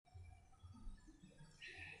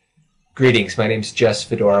Greetings, my name is Jess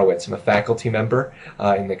Fedorowicz. I'm a faculty member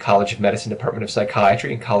in the College of Medicine Department of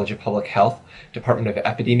Psychiatry and College of Public Health Department of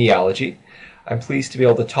Epidemiology. I'm pleased to be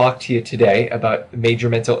able to talk to you today about major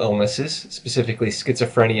mental illnesses, specifically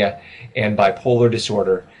schizophrenia and bipolar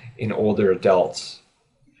disorder in older adults.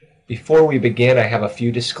 Before we begin, I have a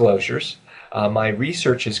few disclosures. My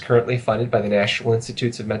research is currently funded by the National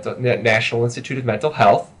Institute of Mental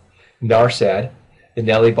Health, NARSAD, the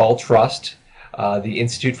Nellie Ball Trust, the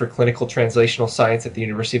Institute for Clinical Translational Science at the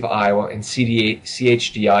University of Iowa, and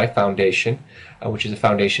CHDI Foundation, which is a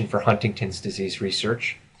foundation for Huntington's disease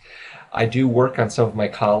research. I do work on some of my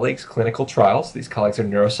colleagues' clinical trials. These colleagues are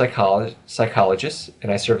neuropsychologists, and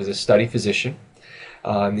I serve as a study physician.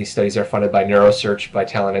 These studies are funded by NeuroSearch,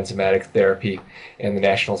 Vitalant Enzymatic Therapy, and the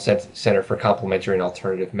National Center for Complementary and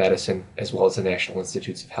Alternative Medicine, as well as the National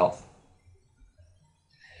Institutes of Health.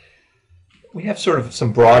 We have sort of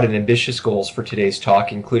some broad and ambitious goals for today's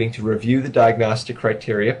talk, including to review the diagnostic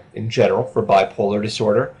criteria in general for bipolar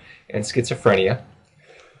disorder and schizophrenia.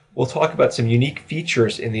 We'll talk about some unique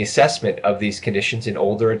features in the assessment of these conditions in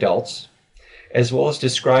older adults, as well as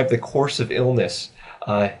describe the course of illness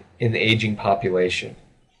in the aging population.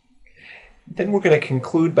 Then we're going to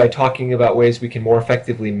conclude by talking about ways we can more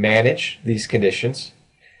effectively manage these conditions,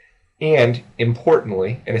 and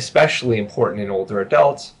importantly, and especially important in older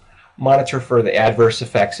adults, monitor for the adverse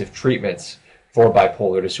effects of treatments for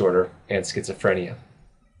bipolar disorder and schizophrenia.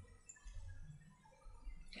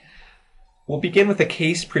 We'll begin with a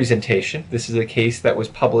case presentation. This is a case that was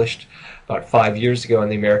published about 5 years ago in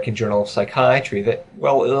the American Journal of Psychiatry that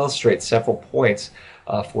well illustrates several points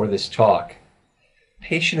for this talk. The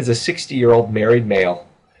patient is a 60-year-old married male.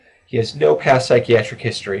 He has no past psychiatric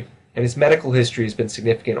history, and his medical history has been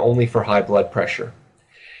significant only for high blood pressure.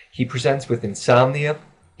 He presents with insomnia,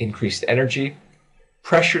 increased energy,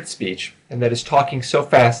 pressured speech, and that is talking so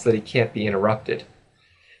fast that he can't be interrupted,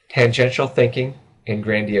 tangential thinking, and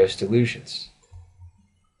grandiose delusions.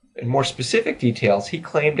 In more specific details, he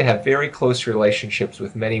claimed to have very close relationships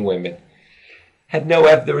with many women.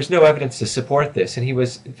 There was no evidence to support this, and he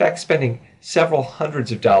was in fact spending several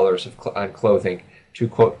hundreds of dollars on clothing to,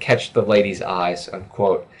 quote, catch the lady's eyes,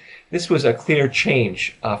 unquote. This was a clear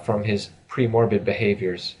change from his premorbid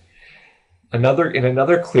behaviors. In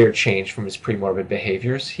another clear change from his premorbid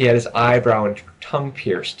behaviors, he had his eyebrow and tongue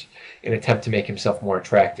pierced in an attempt to make himself more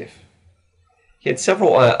attractive. He had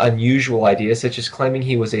several unusual ideas, such as claiming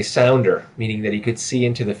he was a sounder, meaning that he could see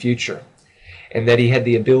into the future, and that he had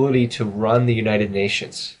the ability to run the United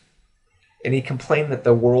Nations. And he complained that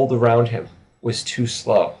the world around him was too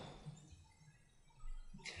slow.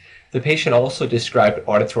 The patient also described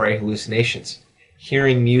auditory hallucinations,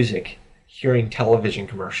 hearing music, hearing television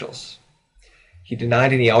commercials. He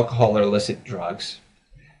denied any alcohol or illicit drugs.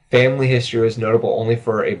 Family history was notable only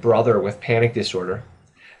for a brother with panic disorder.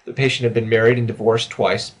 The patient had been married and divorced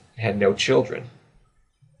twice and had no children.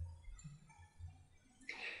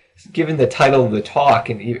 Given the title of the talk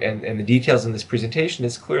and the details in this presentation,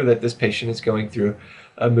 it's clear that this patient is going through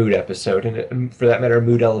a mood episode, and for that matter, a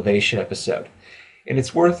mood elevation episode. And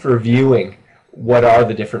it's worth reviewing what are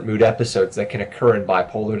the different mood episodes that can occur in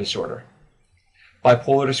bipolar disorder.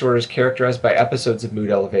 Bipolar disorder is characterized by episodes of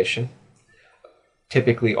mood elevation,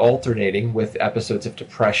 typically alternating with episodes of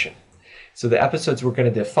depression. So the episodes we're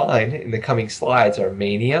going to define in the coming slides are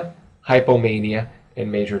mania, hypomania,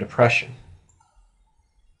 and major depression.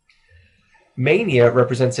 Mania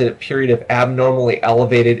represents a period of abnormally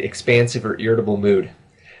elevated, expansive, or irritable mood,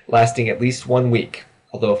 lasting at least 1 week.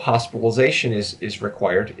 Although if hospitalization is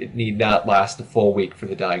required, it need not last a full week for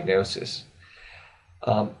the diagnosis.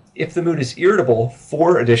 If the mood is irritable,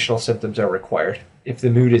 4 additional symptoms are required. If the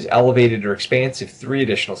mood is elevated or expansive, 3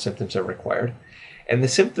 additional symptoms are required. And the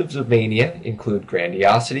symptoms of mania include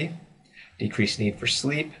grandiosity, decreased need for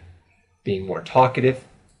sleep, being more talkative,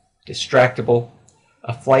 distractible,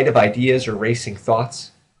 a flight of ideas or racing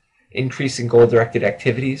thoughts, increasing goal-directed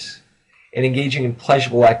activities, and engaging in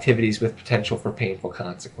pleasurable activities with potential for painful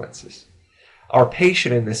consequences. Our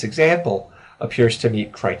patient in this example appears to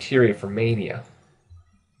meet criteria for mania.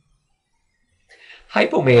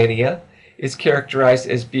 Hypomania is characterized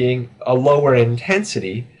as being a lower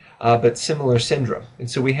intensity but similar syndrome. And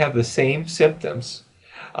so we have the same symptoms,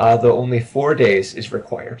 though only 4 days is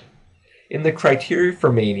required. In the criteria for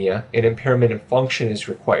mania, an impairment in function is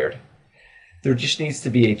required. There just needs to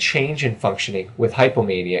be a change in functioning with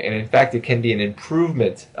hypomania, and in fact it can be an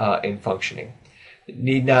improvement in functioning. It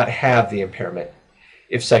need not have the impairment.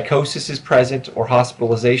 If psychosis is present or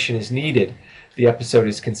hospitalization is needed, the episode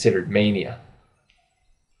is considered mania.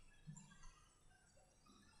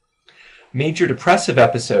 Major depressive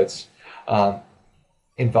episodes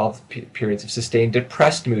involve periods of sustained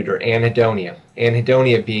depressed mood or anhedonia.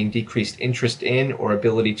 Anhedonia being decreased interest in or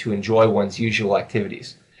ability to enjoy one's usual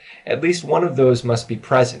activities. At least one of those must be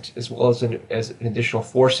present, as well as an additional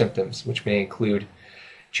 4 symptoms, which may include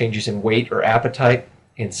changes in weight or appetite,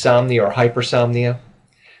 insomnia or hypersomnia,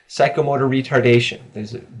 psychomotor retardation,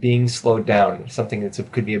 there's being slowed down, something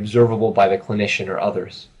that could be observable by the clinician or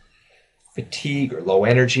others, fatigue or low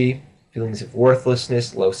energy, feelings of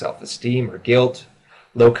worthlessness, low self-esteem or guilt,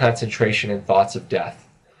 low concentration, and thoughts of death.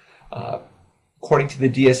 According to the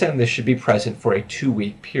DSM, this should be present for a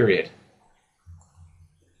 2-week period.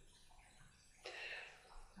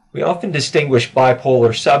 We often distinguish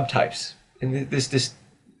bipolar subtypes, and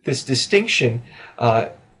this distinction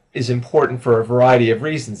is important for a variety of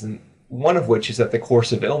reasons, and one of which is that the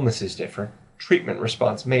course of illness is different. Treatment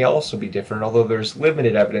response may also be different, although there's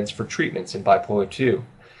limited evidence for treatments in bipolar 2.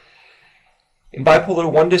 In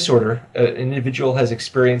bipolar 1 disorder, an individual has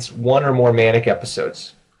experienced 1 or more manic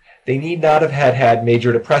episodes. They need not have had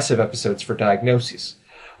major depressive episodes for diagnosis,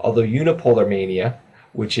 although unipolar mania,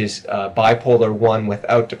 which is bipolar 1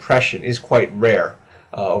 without depression, is quite rare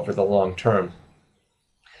over the long term.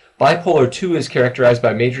 Bipolar 2 is characterized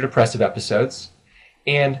by major depressive episodes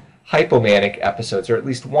and hypomanic episodes, or at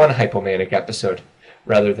least 1 hypomanic episode,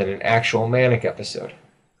 rather than an actual manic episode.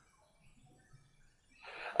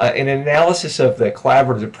 In an analysis of the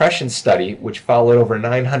collaborative depression study, which followed over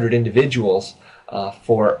 900 individuals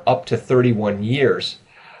for up to 31 years,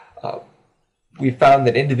 we found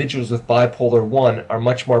that individuals with bipolar 1 are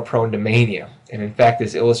much more prone to mania. And in fact,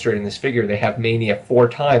 as illustrated in this figure, they have mania 4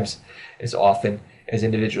 times as often as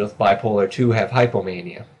individuals with bipolar 2 have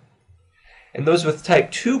hypomania. And those with type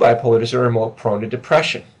 2 bipolar disorder are more prone to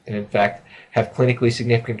depression, and in fact have clinically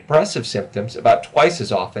significant depressive symptoms about twice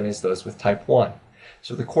as often as those with type 1.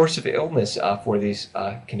 So the course of illness for these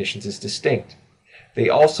conditions is distinct. They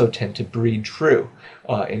also tend to breed true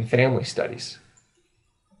in family studies.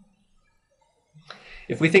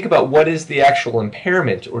 If we think about what is the actual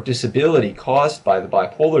impairment or disability caused by the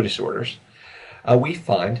bipolar disorders, we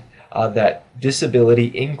find that disability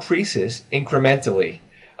increases incrementally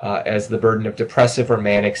as the burden of depressive or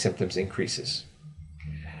manic symptoms increases.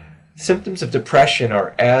 Symptoms of depression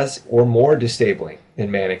are as or more disabling than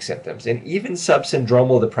manic symptoms, and even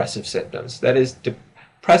subsyndromal depressive symptoms, that is,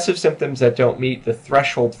 depressive symptoms that don't meet the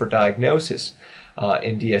threshold for diagnosis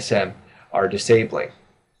in DSM, are disabling.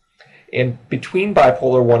 And between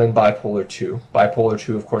bipolar 1 and bipolar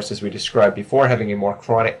 2, of course, as we described before, having a more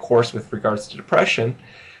chronic course with regards to depression,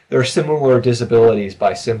 there are similar disabilities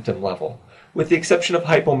by symptom level, with the exception of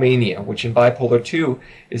hypomania, which in bipolar 2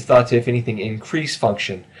 is thought to, if anything, increase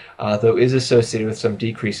function, though is associated with some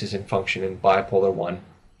decreases in function in bipolar 1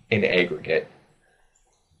 in aggregate.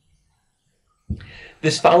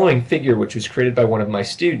 This following figure, which was created by one of my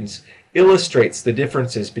students, illustrates the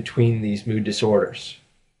differences between these mood disorders.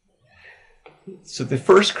 So the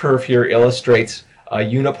first curve here illustrates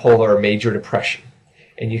unipolar or major depression.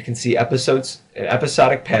 And you can see an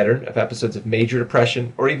episodic pattern of episodes of major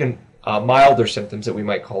depression, or even milder symptoms that we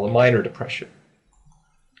might call a minor depression.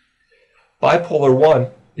 Bipolar 1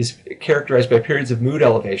 is characterized by periods of mood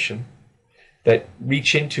elevation that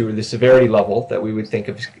reach into the severity level that we would think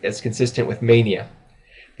of as consistent with mania.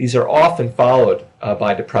 These are often followed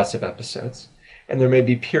by depressive episodes, and there may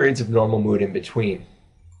be periods of normal mood in between.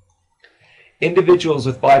 Individuals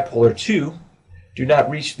with bipolar 2 do not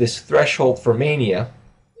reach this threshold for mania,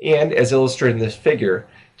 and, as illustrated in this figure,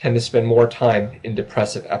 tend to spend more time in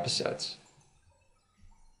depressive episodes.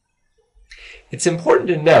 It's important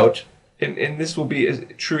to note, and this will be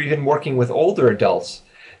true even working with older adults,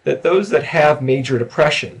 that those that have major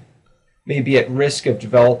depression may be at risk of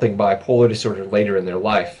developing bipolar disorder later in their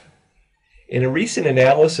life. In a recent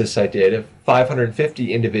analysis I did of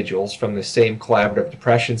 550 individuals from the same collaborative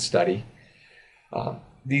depression study,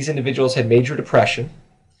 these individuals had major depression.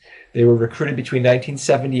 They were recruited between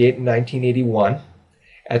 1978 and 1981,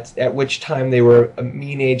 at which time they were a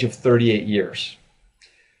mean age of 38 years.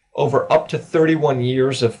 Over up to 31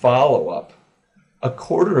 years of follow-up, a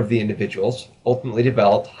quarter of the individuals ultimately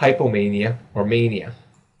developed hypomania or mania.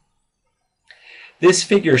 This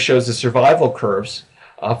figure shows the survival curves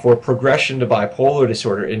for progression to bipolar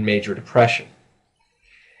disorder in major depression.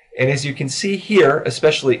 And as you can see here,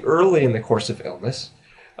 especially early in the course of illness,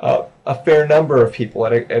 a fair number of people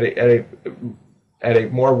at a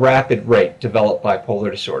more rapid rate develop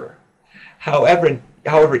bipolar disorder.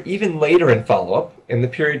 However, even later in follow-up, in the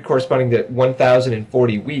period corresponding to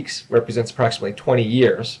 1,040 weeks, represents approximately 20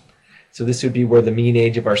 years, so this would be where the mean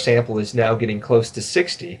age of our sample is now getting close to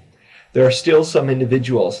 60, there are still some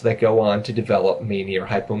individuals that go on to develop mania or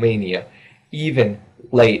hypomania, even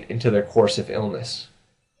late into their course of illness.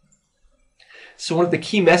 So one of the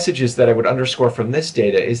key messages that I would underscore from this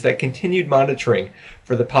data is that continued monitoring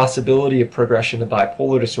for the possibility of progression of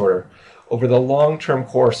bipolar disorder over the long-term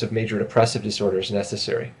course of major depressive disorder is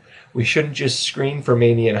necessary. We shouldn't just screen for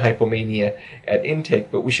mania and hypomania at intake,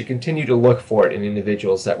 but we should continue to look for it in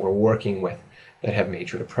individuals that we're working with that have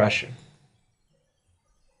major depression.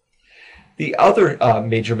 The other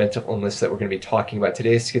major mental illness that we're going to be talking about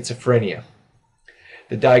today is schizophrenia.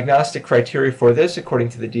 The diagnostic criteria for this, according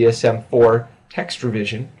to the DSM-4 text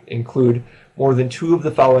revision, include more than 2 of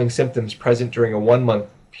the following symptoms present during a 1-month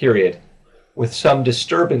period, with some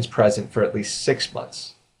disturbance present for at least 6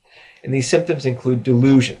 months. And these symptoms include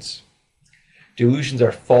delusions. Delusions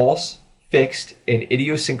are false, fixed, and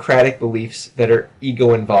idiosyncratic beliefs that are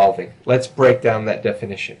ego-involving. Let's break down that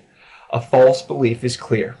definition. A false belief is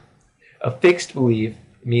clear. A fixed belief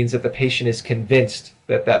means that the patient is convinced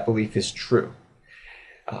that that belief is true.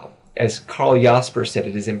 As Karl Jasper said,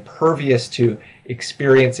 it is impervious to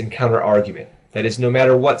experience and counter-argument. That is, no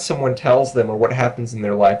matter what someone tells them or what happens in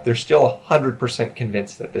their life, they're still 100%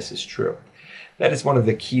 convinced that this is true. That is one of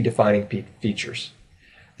the key defining features.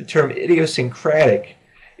 The term idiosyncratic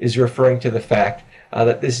is referring to the fact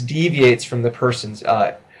that this deviates from the person's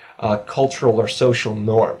cultural or social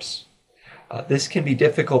norms. This can be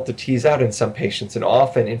difficult to tease out in some patients, and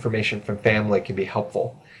often information from family can be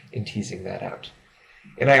helpful in teasing that out.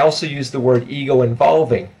 And I also use the word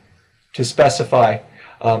ego-involving to specify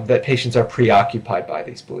that patients are preoccupied by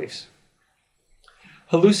these beliefs.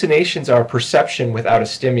 Hallucinations are a perception without a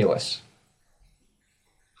stimulus.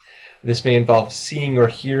 This may involve seeing or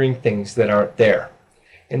hearing things that aren't there.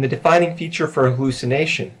 And the defining feature for a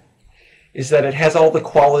hallucination is that it has all the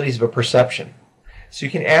qualities of a perception. So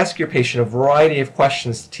you can ask your patient a variety of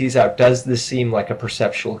questions to tease out, does this seem like a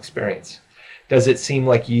perceptual experience? Does it seem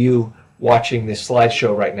like you watching this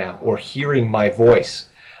slideshow right now or hearing my voice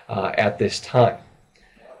at this time?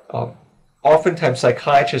 Oftentimes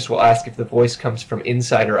psychiatrists will ask if the voice comes from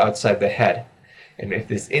inside or outside the head. And if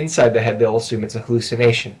it's inside the head, they'll assume it's a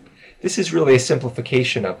hallucination. This is really a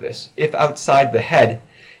simplification of this. If outside the head,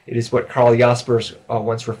 it is what Karl Jaspers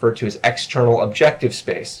once referred to as external objective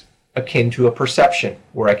space, akin to a perception,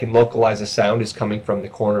 where I can localize a sound as coming from the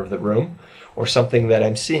corner of the room, or something that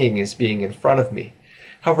I'm seeing as being in front of me.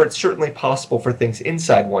 However, it's certainly possible for things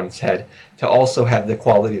inside one's head to also have the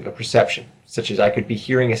quality of a perception, such as I could be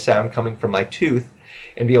hearing a sound coming from my tooth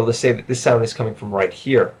and be able to say that this sound is coming from right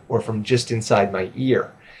here, or from just inside my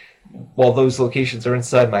ear. While those locations are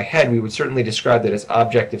inside my head, we would certainly describe that as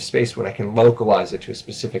objective space when I can localize it to a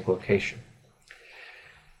specific location.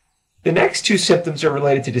 The next 2 symptoms are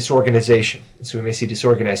related to disorganization. So we may see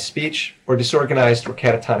disorganized speech or disorganized or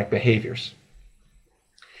catatonic behaviors.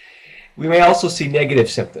 We may also see negative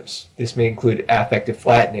symptoms. This may include affective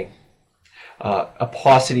flattening, a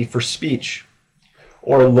paucity for speech,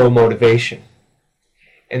 or low motivation.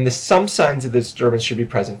 And some signs of the disturbance should be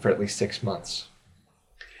present for at least 6 months.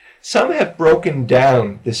 Some have broken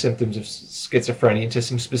down the symptoms of schizophrenia into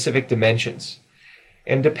some specific dimensions.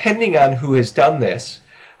 And depending on who has done this,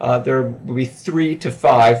 there will be 3 to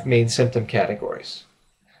 5 main symptom categories.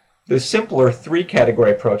 The simpler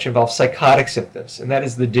 3-category approach involves psychotic symptoms, and that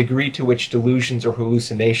is the degree to which delusions or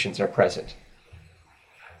hallucinations are present.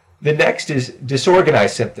 The next is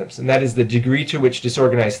disorganized symptoms, and that is the degree to which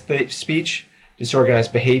disorganized speech,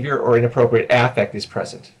 disorganized behavior, or inappropriate affect is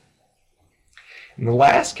present. And the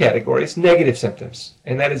last category is negative symptoms,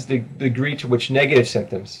 and that is the degree to which negative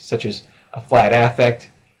symptoms, such as a flat affect,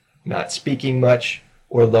 not speaking much,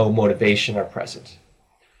 or low motivation are present.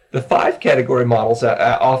 The 5-category models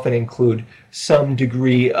often include some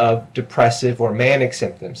degree of depressive or manic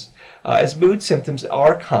symptoms, as mood symptoms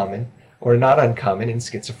are common or not uncommon in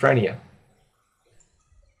schizophrenia.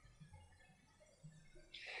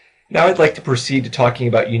 Now I'd like to proceed to talking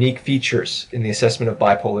about unique features in the assessment of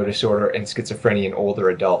bipolar disorder and schizophrenia in older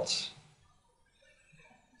adults.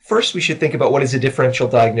 First, we should think about what is a differential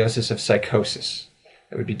diagnosis of psychosis.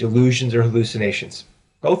 That would be delusions or hallucinations,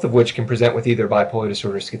 both of which can present with either bipolar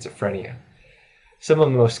disorder or schizophrenia. Some of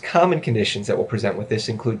the most common conditions that will present with this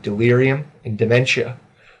include delirium and dementia,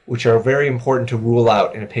 which are very important to rule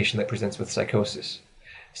out in a patient that presents with psychosis.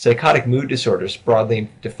 Psychotic mood disorders, broadly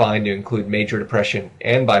defined to include major depression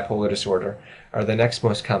and bipolar disorder, are the next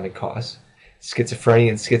most common cause. Schizophrenia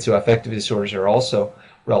and schizoaffective disorders are also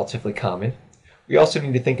relatively common. We also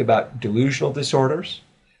need to think about delusional disorders,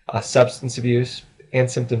 substance abuse, and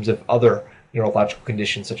symptoms of other neurological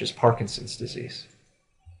conditions such as Parkinson's disease.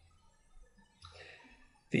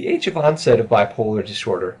 The age of onset of bipolar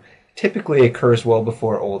disorder typically occurs well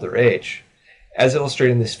before older age. As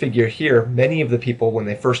illustrated in this figure here, many of the people when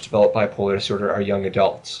they first develop bipolar disorder are young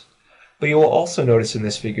adults. But you will also notice in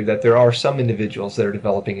this figure that there are some individuals that are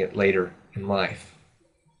developing it later in life.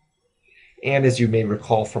 And as you may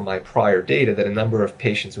recall from my prior data, that a number of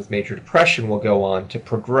patients with major depression will go on to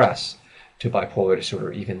progress to bipolar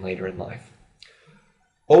disorder even later in life.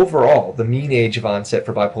 Overall, the mean age of onset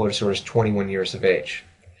for bipolar disorder is 21 years of age.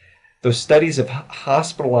 Those studies of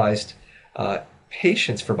hospitalized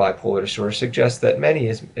patients for bipolar disorder suggest that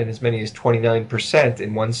as many as 29%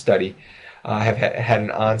 in one study have had an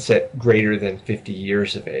onset greater than 50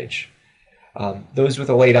 years of age. Those with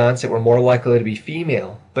a late onset were more likely to be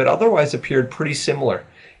female, but otherwise appeared pretty similar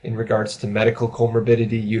in regards to medical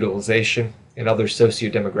comorbidity, utilization, and other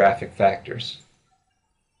sociodemographic factors.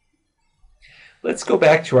 Let's go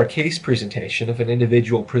back to our case presentation of an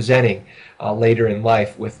individual presenting later in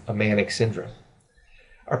life with a manic syndrome.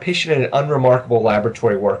 Our patient had an unremarkable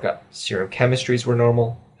laboratory workup. Serum chemistries were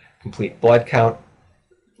normal, complete blood count,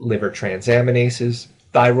 liver transaminases,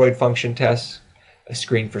 thyroid function tests, a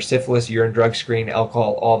screen for syphilis, urine drug screen,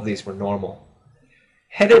 alcohol, all of these were normal.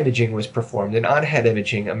 Head imaging was performed, and on head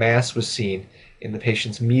imaging, a mass was seen in the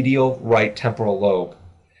patient's medial right temporal lobe.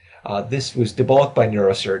 This was debulked by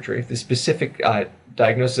neurosurgery. The specific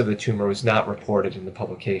diagnosis of the tumor was not reported in the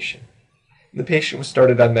publication. The patient was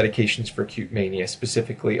started on medications for acute mania,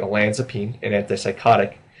 specifically olanzapine, an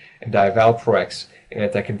antipsychotic, and divalproex, an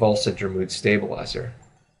anticonvulsant or mood stabilizer.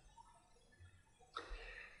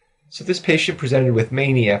 So this patient presented with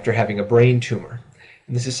mania after having a brain tumor.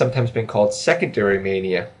 And this has sometimes been called secondary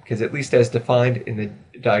mania, because at least as defined in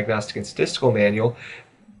the Diagnostic and Statistical Manual,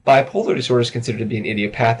 bipolar disorder is considered to be an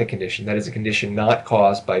idiopathic condition. That is a condition not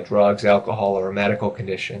caused by drugs, alcohol, or a medical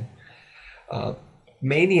condition.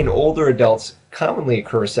 Mania in older adults commonly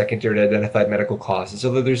occur as secondary to identified medical causes,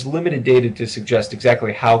 although there's limited data to suggest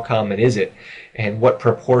exactly how common is it and what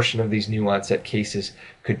proportion of these new onset cases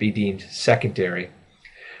could be deemed secondary.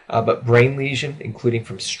 But brain lesion, including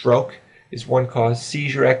from stroke, is one cause,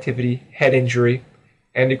 seizure activity, head injury,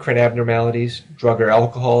 endocrine abnormalities, drug or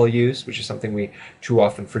alcohol use, which is something we too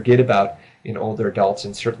often forget about in older adults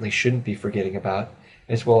and certainly shouldn't be forgetting about,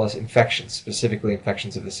 as well as infections, specifically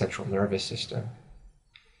infections of the central nervous system.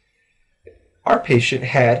 Our patient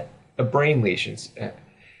had brain lesions,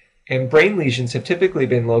 and brain lesions have typically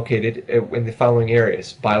been located in the following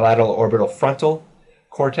areas: bilateral orbital frontal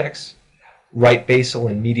cortex, right basal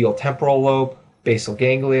and medial temporal lobe, basal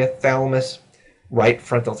ganglia, thalamus, right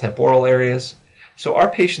frontal temporal areas. So our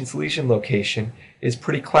patient's lesion location is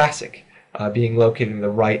pretty classic, being located in the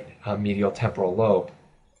right medial temporal lobe.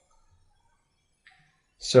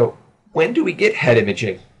 So when do we get head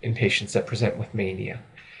imaging in patients that present with mania?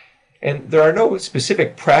 And there are no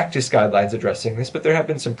specific practice guidelines addressing this, but there have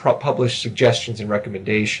been some published suggestions and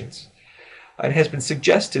recommendations. It has been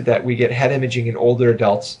suggested that we get head imaging in older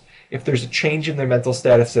adults if there's a change in their mental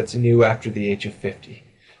status that's new after the age of 50.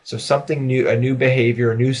 So something new, a new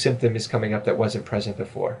behavior, a new symptom is coming up that wasn't present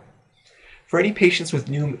before. For any patients with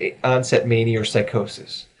new onset mania or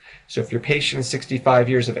psychosis, so if your patient is 65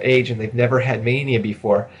 years of age and they've never had mania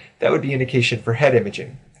before, that would be indication for head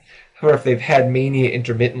imaging. However, if they've had mania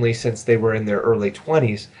intermittently since they were in their early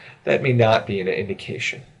 20s, that may not be an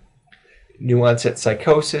indication. New onset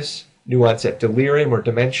psychosis, new onset delirium or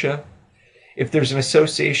dementia. If there's an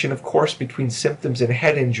association, of course, between symptoms and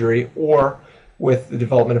head injury or with the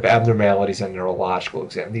development of abnormalities on neurological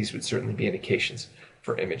exam, these would certainly be indications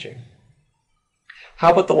for imaging.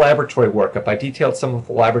 How about the laboratory workup? I detailed some of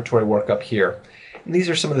the laboratory workup here. And these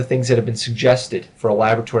are some of the things that have been suggested for a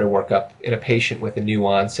laboratory workup in a patient with a new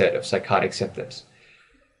onset of psychotic symptoms.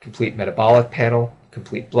 Complete metabolic panel,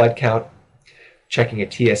 complete blood count, checking a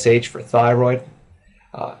TSH for thyroid,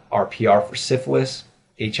 RPR for syphilis,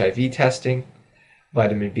 HIV testing,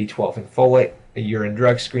 vitamin B12 and folate, a urine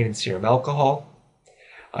drug screen and serum alcohol.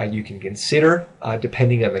 You can consider,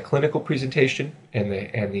 depending on the clinical presentation and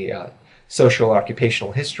the social or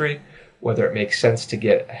occupational history, whether it makes sense to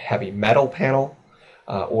get a heavy metal panel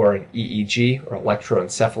or an EEG or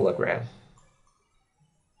electroencephalogram.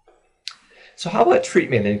 So how about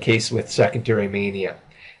treatment in case with secondary mania?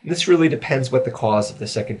 And this really depends what the cause of the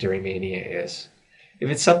secondary mania is. If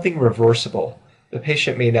it's something reversible, the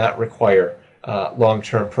patient may not require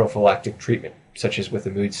long-term prophylactic treatment, such as with a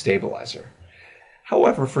mood stabilizer.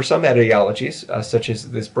 However, for some etiologies, such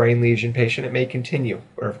as this brain lesion patient, it may continue,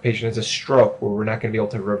 or if a patient has a stroke where we're not going to be able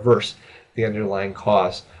to reverse the underlying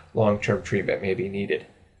cause, long-term treatment may be needed.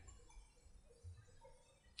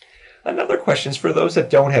 Another question is for those that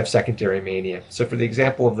don't have secondary mania. So for the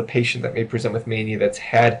example of the patient that may present with mania that's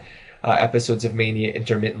had episodes of mania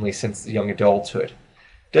intermittently since young adulthood.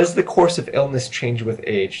 Does the course of illness change with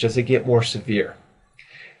age? Does it get more severe?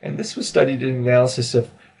 And this was studied in an analysis of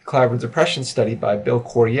the collaborative depression study by Bill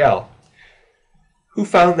Coryell, who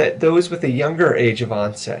found that those with a younger age of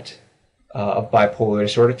onset of bipolar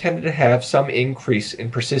disorder tended to have some increase in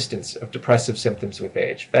persistence of depressive symptoms with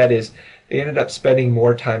age. That is, they ended up spending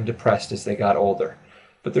more time depressed as they got older.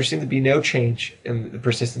 But there seemed to be no change in the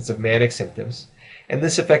persistence of manic symptoms, and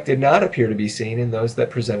this effect did not appear to be seen in those that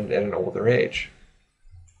presented at an older age.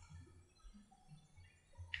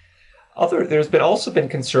 There's also been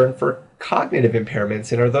concern for cognitive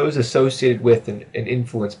impairments and are those associated with and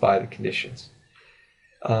influenced by the conditions.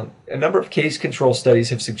 A number of case control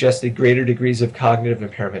studies have suggested greater degrees of cognitive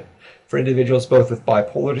impairment for individuals both with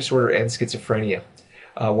bipolar disorder and schizophrenia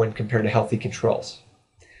when compared to healthy controls.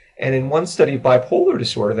 And in one study of bipolar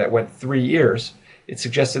disorder that went 3 years, it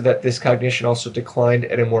suggested that this cognition also declined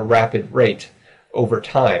at a more rapid rate over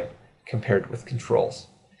time compared with controls.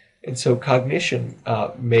 And so cognition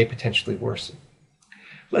may potentially worsen.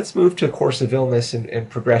 Let's move to the course of illness and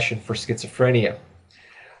progression for schizophrenia.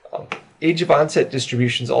 Age of onset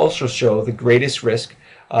distributions also show the greatest risk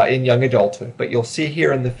in young adulthood, but you'll see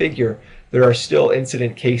here in the figure there are still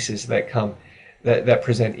incident cases that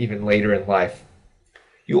present even later in life.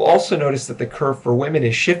 You'll also notice that the curve for women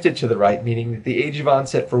is shifted to the right, meaning that the age of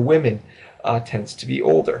onset for women tends to be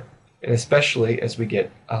older, and especially as we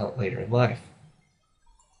get later in life.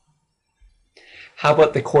 How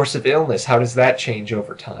about the course of illness? How does that change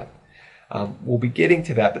over time? We'll be getting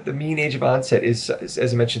to that, but the mean age of onset is,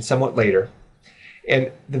 as I mentioned, somewhat later.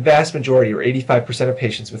 And the vast majority, or 85% of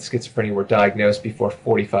patients with schizophrenia, were diagnosed before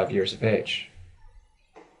 45 years of age.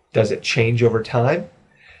 Does it change over time?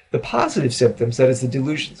 The positive symptoms, that is the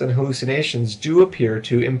delusions and hallucinations, do appear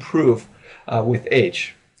to improve with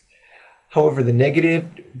age. However, the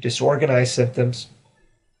negative, disorganized symptoms,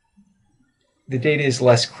 the data is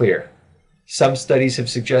less clear. Some studies have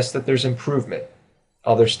suggested that there's improvement.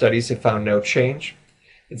 Other studies have found no change.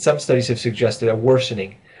 And some studies have suggested a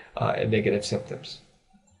worsening in negative symptoms.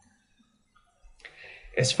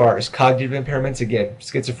 As far as cognitive impairments, again,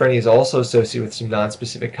 schizophrenia is also associated with some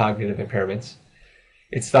nonspecific cognitive impairments.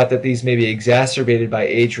 It's thought that these may be exacerbated by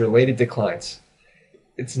age-related declines.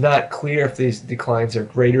 It's not clear if these declines are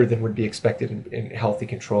greater than would be expected in healthy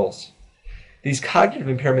controls. These cognitive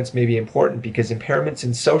impairments may be important because impairments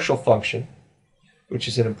in social function, which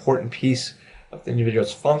is an important piece of the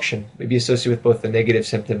individual's function, may be associated with both the negative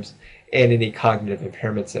symptoms and any cognitive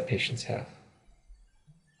impairments that patients have.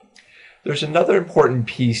 There's another important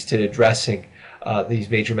piece to addressing these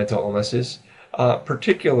major mental illnesses,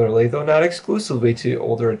 particularly, though not exclusively, to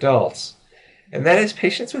older adults. And that is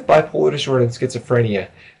patients with bipolar disorder and schizophrenia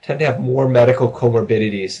tend to have more medical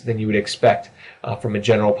comorbidities than you would expect from a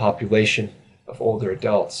general population of older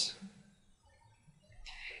adults.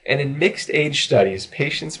 And in mixed age studies,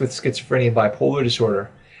 patients with schizophrenia and bipolar disorder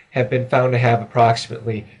have been found to have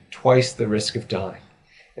approximately twice the risk of dying.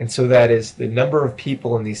 And so that is the number of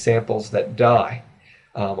people in these samples that die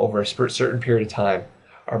over a certain period of time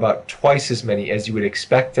are about twice as many as you would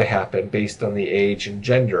expect to happen based on the age and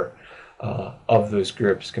gender of those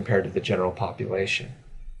groups compared to the general population.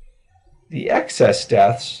 The excess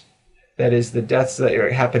deaths, that is the deaths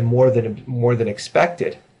that happen more than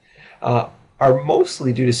expected, are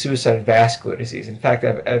mostly due to suicide and vascular disease. In fact,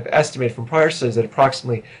 I've estimated from prior studies that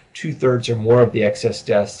approximately 2/3 or more of the excess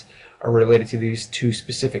deaths are related to these two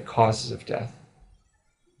specific causes of death.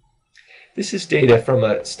 This is data from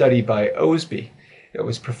a study by Osby that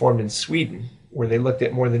was performed in Sweden, where they looked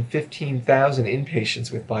at more than 15,000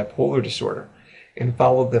 inpatients with bipolar disorder and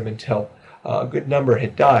followed them until a good number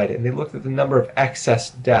had died, and they looked at the number of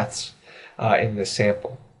excess deaths in the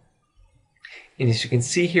sample. And as you can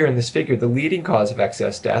see here in this figure, the leading cause of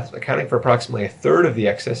excess death, accounting for approximately 1/3 of the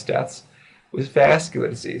excess deaths, was vascular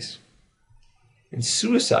disease. And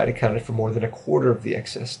suicide accounted for more than 1/4 of the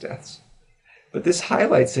excess deaths. But this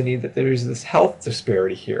highlights the need that there is this health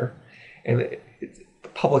disparity here, and the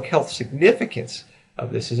public health significance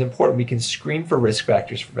of this is important. We can screen for risk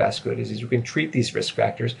factors for vascular disease. We can treat these risk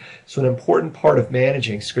factors. So an important part of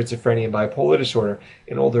managing schizophrenia and bipolar disorder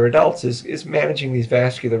in older adults is managing these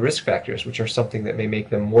vascular risk factors, which are something that may make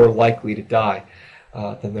them more likely to die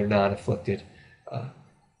than their non-afflicted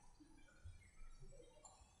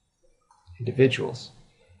individuals.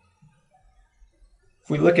 If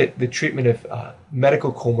we look at the treatment of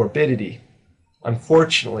medical comorbidity,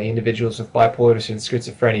 unfortunately, individuals with bipolar disorder and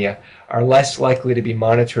schizophrenia are less likely to be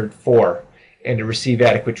monitored for and to receive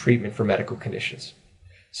adequate treatment for medical conditions.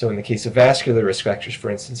 So in the case of vascular risk factors, for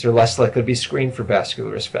instance, they're less likely to be screened for vascular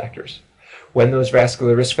risk factors. When those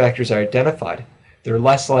vascular risk factors are identified, they're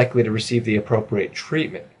less likely to receive the appropriate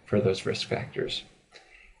treatment for those risk factors.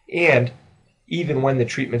 And even when the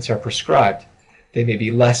treatments are prescribed, they may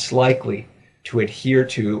be less likely to adhere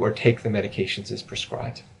to or take the medications as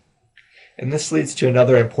prescribed. And this leads to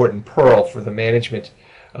another important pearl for the management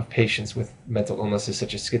of patients with mental illnesses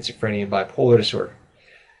such as schizophrenia and bipolar disorder,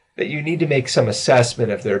 that you need to make some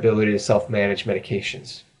assessment of their ability to self-manage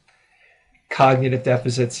medications. Cognitive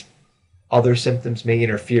deficits, other symptoms may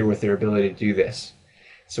interfere with their ability to do this.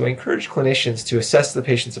 So I encourage clinicians to assess the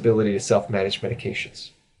patient's ability to self-manage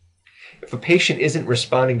medications. If a patient isn't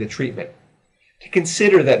responding to treatment, to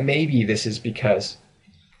consider that maybe this is because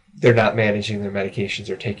they're not managing their medications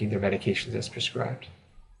or taking their medications as prescribed.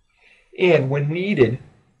 And when needed,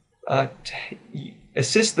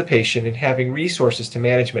 assist the patient in having resources to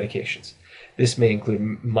manage medications. This may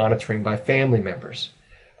include monitoring by family members,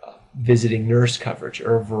 visiting nurse coverage,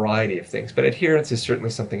 or a variety of things, but adherence is certainly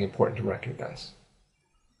something important to recognize.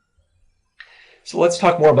 So let's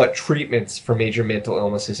talk more about treatments for major mental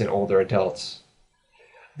illnesses in older adults.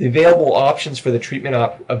 The available options for the treatment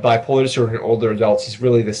of bipolar disorder in older adults is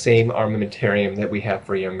really the same armamentarium that we have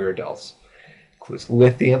for younger adults. It includes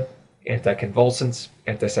lithium, anticonvulsants,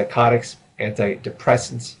 antipsychotics,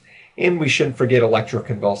 antidepressants, and we shouldn't forget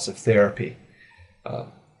electroconvulsive therapy.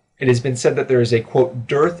 It has been said that there is a, quote,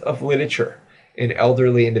 dearth of literature in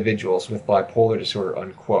elderly individuals with bipolar disorder,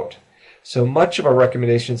 unquote. So much of our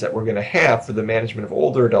recommendations that we're going to have for the management of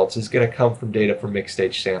older adults is going to come from data from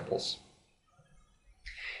mixed-age samples.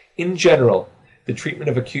 In general, the treatment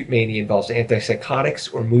of acute mania involves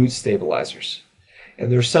antipsychotics or mood stabilizers.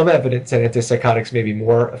 And there's some evidence that antipsychotics may be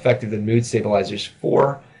more effective than mood stabilizers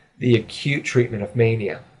for the acute treatment of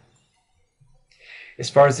mania.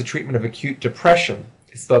 As far as the treatment of acute depression,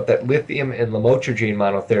 it's thought that lithium and lamotrigine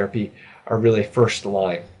monotherapy are really first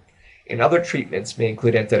line. And other treatments may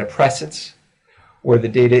include antidepressants, where the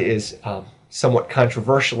data is somewhat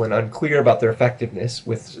controversial and unclear about their effectiveness,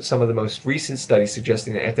 with some of the most recent studies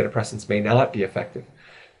suggesting that antidepressants may not be effective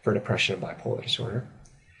for depression and bipolar disorder.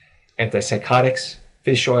 Antipsychotics,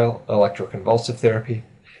 fish oil, electroconvulsive therapy.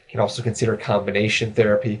 You can also consider combination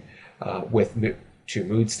therapy with two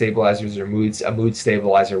mood stabilizers or a mood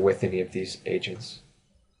stabilizer with any of these agents.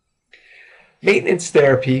 Maintenance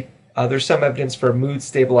therapy, there's some evidence for mood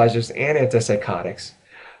stabilizers and antipsychotics,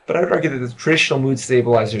 but I would argue that the traditional mood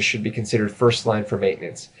stabilizers should be considered first line for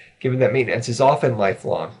maintenance, given that maintenance is often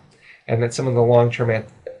lifelong, and that some of the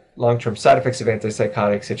long-term side effects of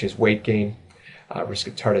antipsychotics, such as weight gain, risk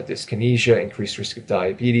of tardive dyskinesia, increased risk of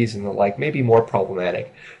diabetes, and the like, may be more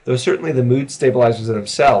problematic, though certainly the mood stabilizers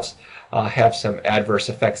themselves have some adverse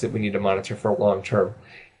effects that we need to monitor for long term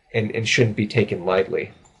and shouldn't be taken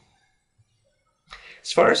lightly.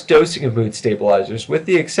 As far as dosing of mood stabilizers, with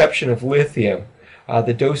the exception of lithium,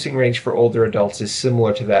 the dosing range for older adults is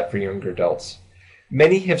similar to that for younger adults.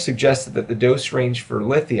 Many have suggested that the dose range for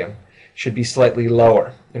lithium should be slightly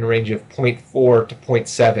lower, in a range of 0.4 to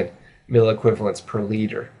 0.7 milliequivalents per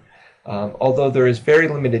liter. Although there is very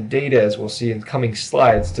limited data, as we'll see in coming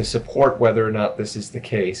slides, to support whether or not this is the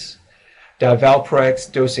case.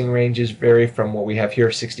 Divalproex dosing ranges vary from what we have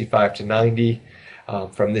here, 65 to 90,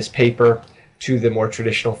 from this paper, to the more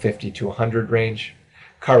traditional 50 to 100 range.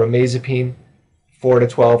 Carbamazepine, 4 to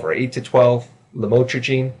 12 or 8 to 12.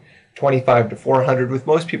 Lamotrigine, 25 to 400, with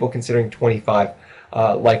most people considering 25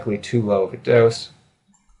 likely too low of a dose.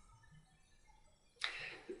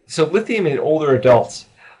 So lithium in older adults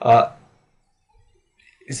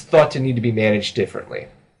is thought to need to be managed differently.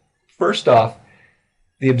 First off,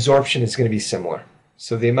 the absorption is going to be similar.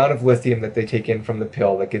 So the amount of lithium that they take in from the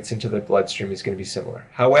pill that gets into the bloodstream is going to be similar.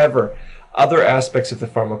 However, other aspects of the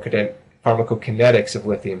pharmacokinetics of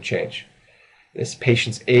lithium change. As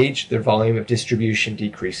patients age, their volume of distribution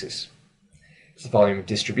decreases. As the volume of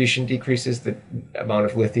distribution decreases, the amount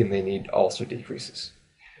of lithium they need also decreases.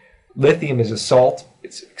 Lithium is a salt.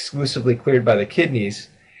 It's exclusively cleared by the kidneys,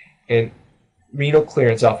 and renal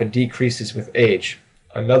clearance often decreases with age,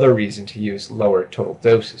 another reason to use lower total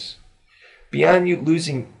doses. Beyond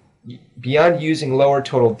using lower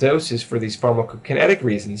total doses for these pharmacokinetic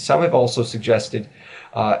reasons, some have also suggested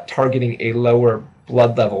targeting a lower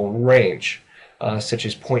blood level range, such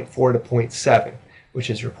as 0.4 to 0.7, which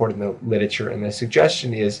is reported in the literature. And the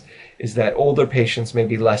suggestion is that older patients may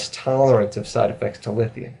be less tolerant of side effects to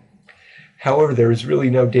lithium. However, there is really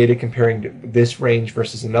no data comparing this range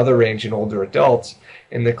versus another range in older adults,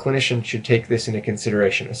 and the clinician should take this into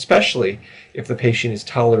consideration, especially if the patient is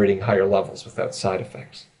tolerating higher levels without side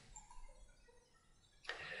effects.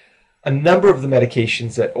 A number of the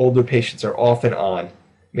medications that older patients are often on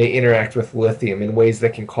may interact with lithium in ways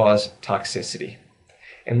that can cause toxicity.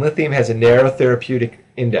 And lithium has a narrow therapeutic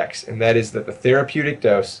index, and that is that the therapeutic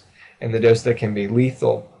dose and the dose that can be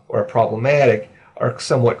lethal or problematic are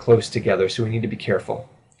somewhat close together, so we need to be careful.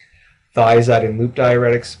 Thiazide and loop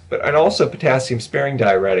diuretics, and also potassium-sparing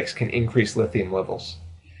diuretics can increase lithium levels.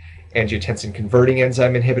 Angiotensin-converting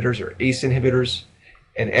enzyme inhibitors, or ACE inhibitors,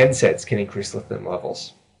 and NSAIDs can increase lithium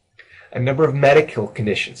levels. A number of medical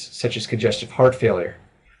conditions, such as congestive heart failure,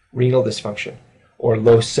 renal dysfunction, or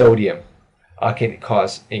low sodium, can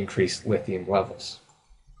cause increased lithium levels.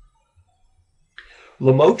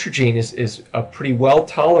 Lamotrigine is a pretty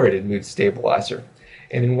well-tolerated mood stabilizer,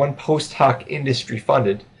 and in one post-hoc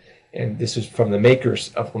industry-funded, and this was from the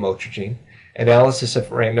makers of lamotrigine, analysis of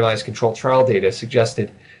randomized controlled trial data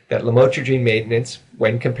suggested that lamotrigine maintenance,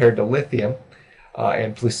 when compared to lithium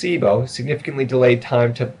and placebo, significantly delayed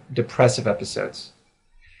time to depressive episodes,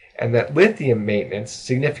 and that lithium maintenance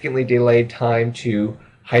significantly delayed time to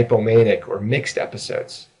hypomanic or mixed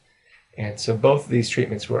episodes. And so both of these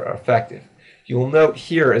treatments were effective. You will note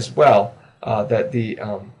here as well that the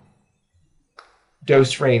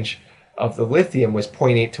dose range of the lithium was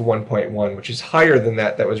 0.8 to 1.1, which is higher than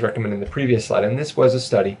that was recommended in the previous slide, and this was a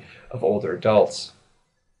study of older adults.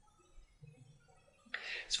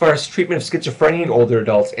 As far as treatment of schizophrenia in older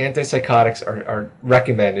adults, antipsychotics are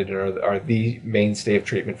recommended and are the mainstay of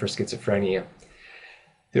treatment for schizophrenia.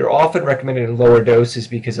 They're often recommended in lower doses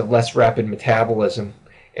because of less rapid metabolism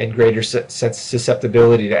and greater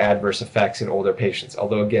susceptibility to adverse effects in older patients,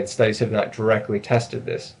 although again, studies have not directly tested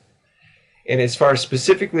this. And as far as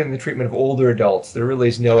specifically in the treatment of older adults, there really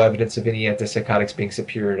is no evidence of any antipsychotics being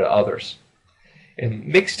superior to others. In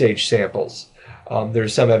mixed-stage samples,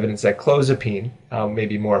 there's some evidence that clozapine may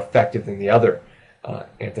be more effective than the other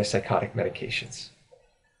antipsychotic medications.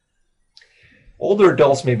 Older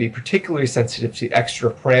adults may be particularly sensitive to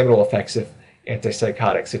extrapyramidal effects of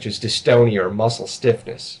antipsychotics, such as dystonia or muscle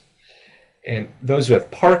stiffness. And those who have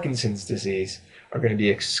Parkinson's disease are going to be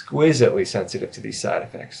exquisitely sensitive to these side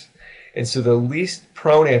effects. And so the least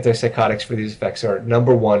prone antipsychotics for these effects are,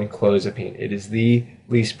 number one, clozapine. It is the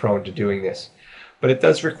least prone to doing this. But it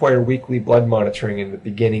does require weekly blood monitoring in the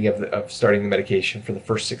beginning of starting the medication for the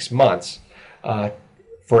first 6 months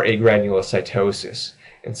for agranulocytosis.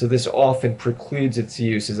 And so this often precludes its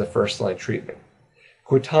use as a first-line treatment.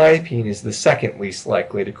 Quetiapine is the second least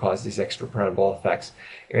likely to cause these extrapyramidal effects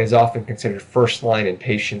and is often considered first-line in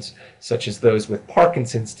patients such as those with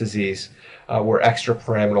Parkinson's disease where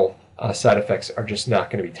extrapyramidal side effects are just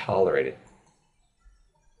not going to be tolerated.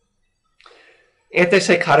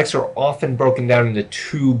 Antipsychotics are often broken down into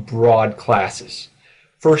two broad classes.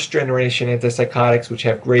 First-generation antipsychotics, which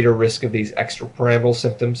have greater risk of these extrapyramidal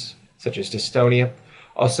symptoms, such as dystonia,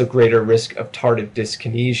 also greater risk of tardive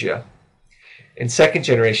dyskinesia. And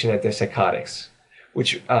second-generation antipsychotics,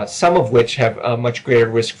 which some of which have a much greater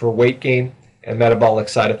risk for weight gain and metabolic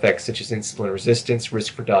side effects such as insulin resistance,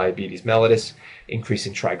 risk for diabetes mellitus, increase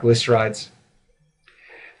in triglycerides.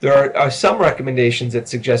 There are some recommendations that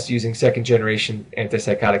suggest using second-generation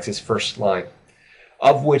antipsychotics as first line,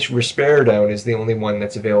 of which risperidone is the only one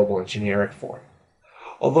that's available in generic form.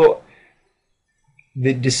 Although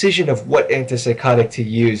the decision of what antipsychotic to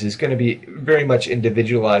use is going to be very much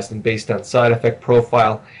individualized and based on side effect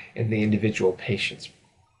profile in the individual patients.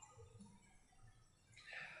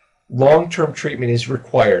 Long-term treatment is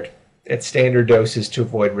required at standard doses to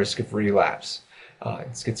avoid risk of relapse in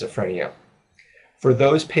schizophrenia. For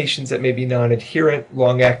those patients that may be non-adherent,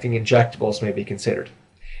 long-acting injectables may be considered.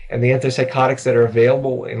 And the antipsychotics that are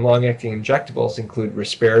available in long-acting injectables include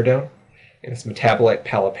risperidone and its metabolite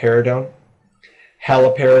paliperidone,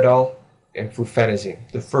 haloperidol, and fluphenazine,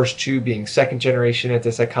 the first two being second-generation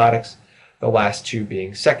antipsychotics, the last two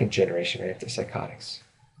being second-generation antipsychotics.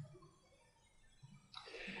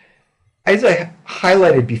 As I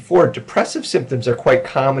highlighted before, depressive symptoms are quite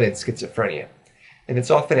common in schizophrenia, and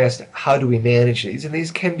it's often asked, how do we manage these? And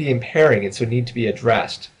these can be impairing and so need to be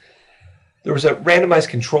addressed. There was a randomized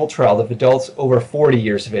controlled trial of adults over 40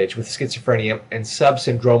 years of age with schizophrenia and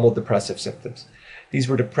subsyndromal depressive symptoms. These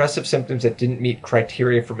were depressive symptoms that didn't meet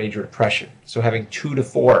criteria for major depression, so having 2 to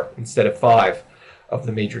 4 instead of 5 of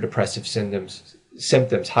the major depressive symptoms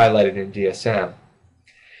highlighted in DSM.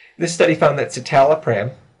 This study found that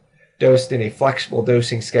citalopram, dosed in a flexible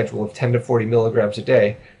dosing schedule of 10 to 40 milligrams a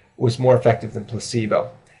day, was more effective than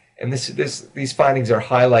placebo. And these findings are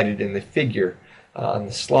highlighted in the figure on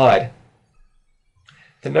the slide.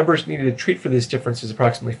 The numbers needed to treat for this difference is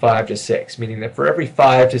approximately 5 to 6, meaning that for every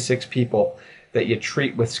 5 to 6 people that you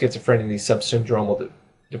treat with schizophrenia and these subsyndromal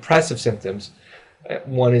depressive symptoms,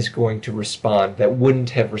 one is going to respond that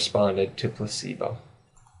wouldn't have responded to placebo.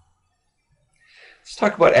 As Let's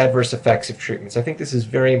talk about adverse effects of treatments. I think this is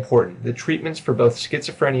very important. The treatments for both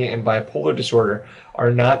schizophrenia and bipolar disorder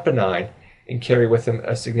are not benign and carry with them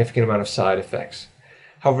a significant amount of side effects.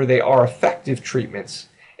 However, they are effective treatments,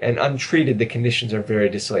 and untreated, the conditions are very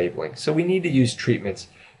disabling. So we need to use treatments,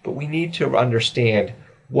 but we need to understand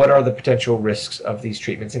what are the potential risks of these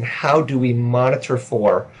treatments and how do we monitor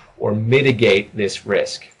for or mitigate this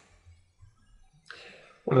risk.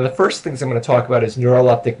 One of the first things I'm going to talk about is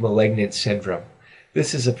neuroleptic malignant syndrome.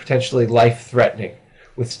 This is a potentially life-threatening,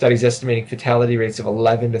 with studies estimating fatality rates of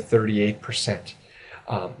 11 to 38%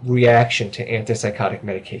 reaction to antipsychotic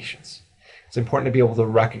medications. It's important to be able to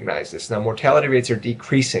recognize this. Now, mortality rates are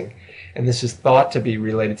decreasing, and this is thought to be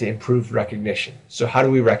related to improved recognition. So how do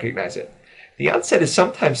we recognize it? The onset is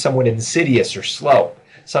sometimes somewhat insidious or slow,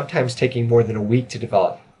 sometimes taking more than a week to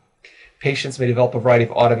develop. Patients may develop a variety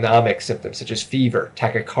of autonomic symptoms such as fever,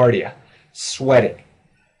 tachycardia, sweating,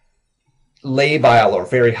 labile or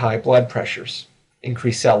very high blood pressures,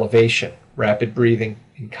 increased salivation, rapid breathing,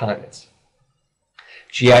 incontinence.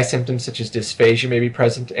 GI symptoms such as dysphagia may be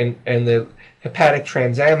present, and the hepatic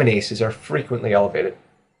transaminases are frequently elevated.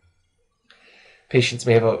 Patients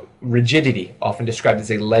may have a rigidity, often described as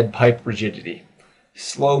a lead pipe rigidity,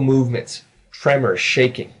 slow movements, tremors,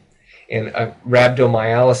 shaking, and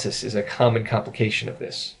rhabdomyolysis is a common complication of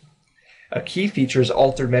this. A key feature is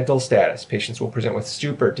altered mental status. Patients will present with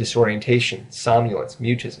stupor, disorientation, somnolence,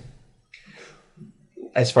 mutism.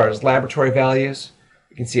 As far as laboratory values,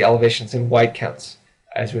 we can see elevations in white counts.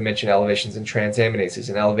 As we mentioned, elevations in transaminases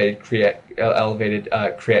and elevated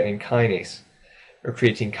creatinine kinase, or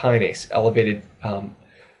creatine kinase, elevated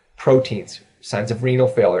proteins, signs of renal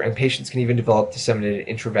failure, and patients can even develop disseminated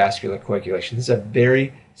intravascular coagulation. This is a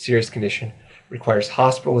very serious condition, requires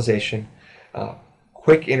hospitalization,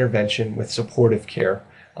 quick intervention with supportive care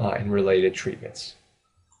and related treatments.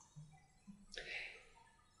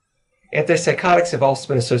 Antipsychotics have also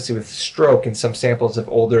been associated with stroke in some samples of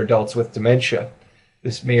older adults with dementia.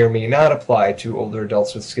 This may or may not apply to older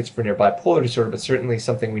adults with schizophrenia or bipolar disorder, but certainly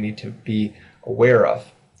something we need to be aware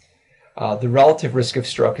of. The relative risk of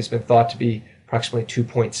stroke has been thought to be approximately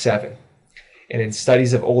 2.7. And in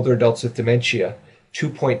studies of older adults with dementia,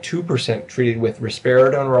 2.2% treated with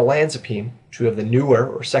risperidone or olanzapine, two of the newer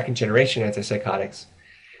or second generation antipsychotics,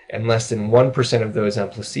 and less than 1% of those on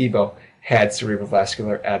placebo had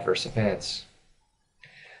cerebrovascular adverse events.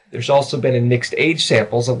 There's also been in mixed age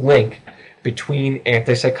samples a link between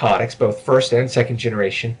antipsychotics, both first and second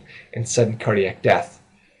generation, and sudden cardiac death.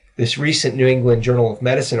 This recent New England Journal of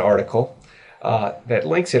Medicine article that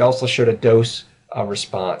links it also showed a dose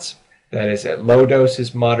response. That is, at low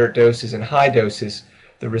doses, moderate doses, and high doses,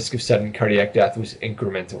 the risk of sudden cardiac death was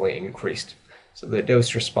incrementally increased. So the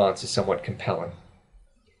dose response is somewhat compelling.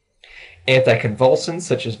 Anticonvulsants,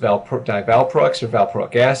 such as divalproex or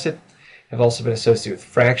valproic acid, have also been associated with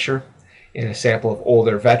fracture in a sample of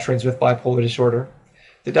older veterans with bipolar disorder.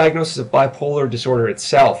 The diagnosis of bipolar disorder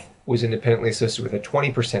itself was independently associated with a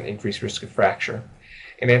 20% increased risk of fracture,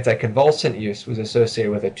 and anticonvulsant use was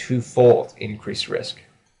associated with a twofold increased risk.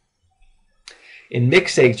 In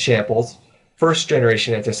mixed age samples, first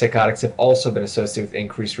generation antipsychotics have also been associated with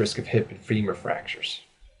increased risk of hip and femur fractures.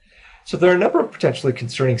 So there are a number of potentially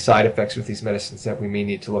concerning side effects with these medicines that we may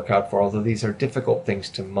need to look out for, although these are difficult things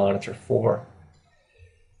to monitor for.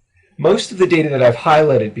 Most of the data that I've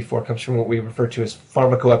highlighted before comes from what we refer to as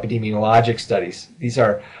pharmacoepidemiologic studies. These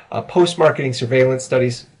are post-marketing surveillance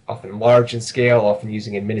studies, often large in scale, often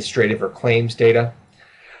using administrative or claims data.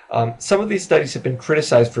 Some of these studies have been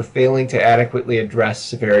criticized for failing to adequately address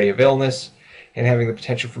severity of illness and having the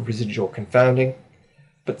potential for residual confounding.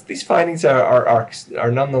 But these findings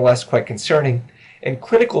are nonetheless quite concerning, and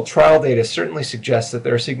clinical trial data certainly suggests that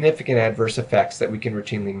there are significant adverse effects that we can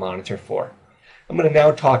routinely monitor for. I'm going to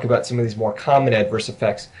now talk about some of these more common adverse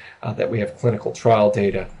effects that we have clinical trial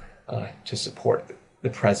data to support the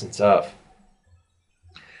presence of.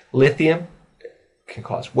 Lithium can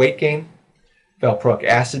cause weight gain. Valproic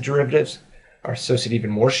acid derivatives are associated even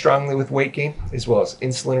more strongly with weight gain, as well as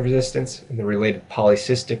insulin resistance and the related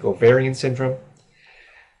polycystic ovarian syndrome.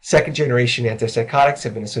 Second generation antipsychotics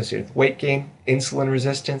have been associated with weight gain, insulin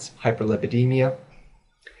resistance, hyperlipidemia.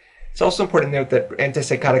 It's also important to note that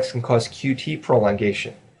antipsychotics can cause QT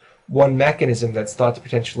prolongation, one mechanism that's thought to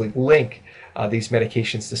potentially link these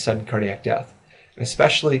medications to sudden cardiac death, and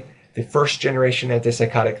especially the first generation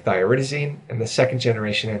antipsychotic thioridazine and the second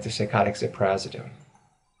generation antipsychotic ziprasidone.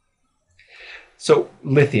 So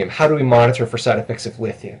lithium, how do we monitor for side effects of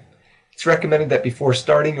lithium? It's recommended that before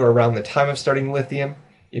starting or around the time of starting lithium,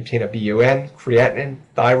 you obtain a BUN, creatinine,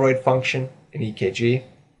 thyroid function, and EKG.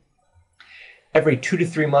 Every 2 to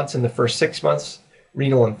 3 months in the first 6 months,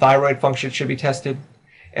 Renal and thyroid function should be tested,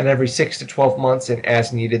 and every 6 to 12 months and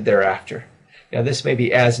as needed thereafter. Now, this may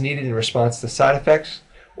be as needed in response to side effects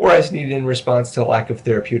or as needed in response to lack of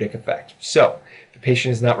therapeutic effect. So, if the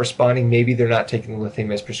patient is not responding, maybe they're not taking the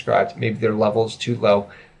lithium as prescribed, maybe their level is too low.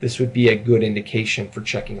 This would be a good indication for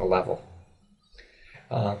checking a level.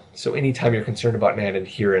 So anytime you're concerned about NAD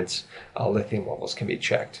adherence, lithium levels can be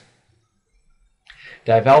checked.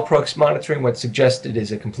 Divalproex monitoring, what's suggested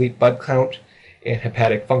is a complete blood count and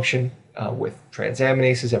hepatic function with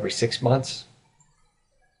transaminases every 6 months.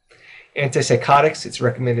 Antipsychotics, it's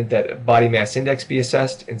recommended that body mass index be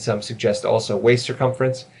assessed, and some suggest also waist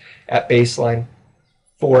circumference at baseline,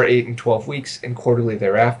 4, 8, and 12 weeks, and quarterly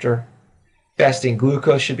thereafter. Fasting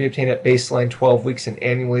glucose should be obtained at baseline, 12 weeks, and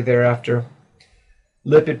annually thereafter.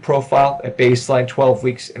 Lipid profile at baseline, 12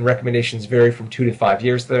 weeks, and recommendations vary from 2 to 5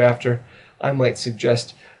 years thereafter. I might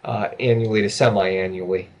suggest annually to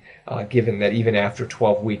semi-annually, given that even after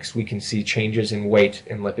 12 weeks we can see changes in weight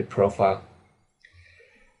and lipid profile.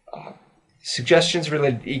 Suggestions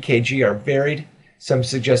related to EKG are varied. Some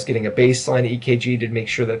suggest getting a baseline EKG to make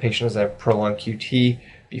sure that the patient doesn't have prolonged QT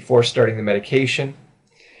before starting the medication,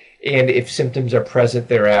 and if symptoms are present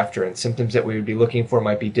thereafter. And symptoms that we would be looking for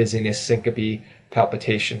might be dizziness, syncope,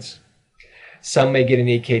 palpitations. Some may get an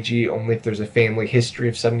EKG only if there's a family history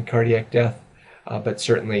of sudden cardiac death, but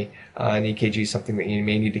certainly an EKG is something that you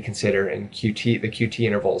may need to consider, and the QT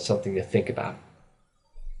interval is something to think about.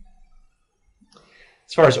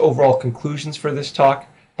 As far as overall conclusions for this talk,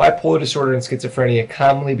 bipolar disorder and schizophrenia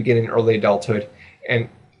commonly begin in early adulthood, and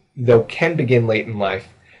though can begin late in life,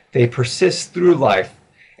 they persist through life,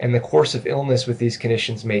 and the course of illness with these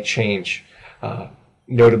conditions may change,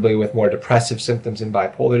 notably with more depressive symptoms in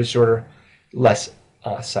bipolar disorder, less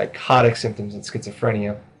psychotic symptoms in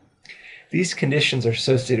schizophrenia. These conditions are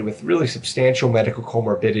associated with really substantial medical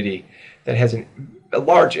comorbidity that has a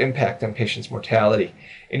large impact on patients' mortality,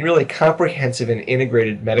 and really comprehensive and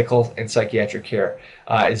integrated medical and psychiatric care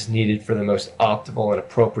is needed for the most optimal and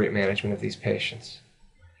appropriate management of these patients.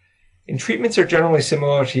 And treatments are generally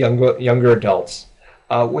similar to younger adults,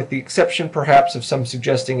 with the exception perhaps of some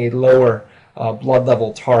suggesting a lower blood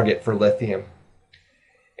level target for lithium.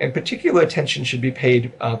 And particular attention should be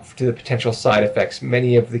paid to the potential side effects,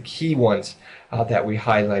 many of the key ones that we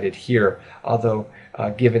highlighted here, although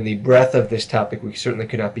given the breadth of this topic, we certainly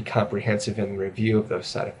could not be comprehensive in the review of those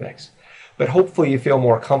side effects. But hopefully you feel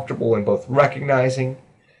more comfortable in both recognizing,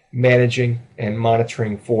 managing, and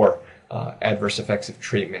monitoring for adverse effects of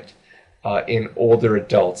treatment in older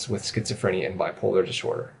adults with schizophrenia and bipolar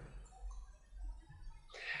disorder.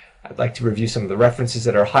 I'd like to review some of the references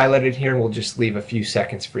that are highlighted here, and we'll just leave a few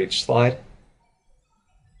seconds for each slide.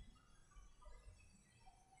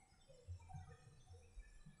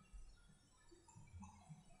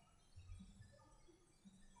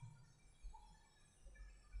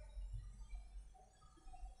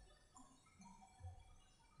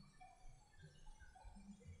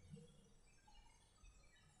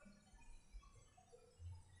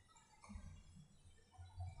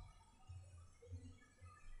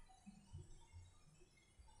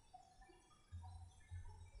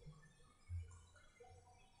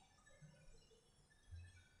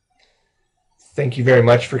 Thank you very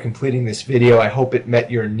much for completing this video. I hope it met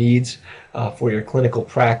your needs for your clinical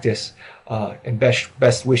practice, and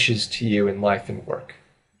best wishes to you in life and work.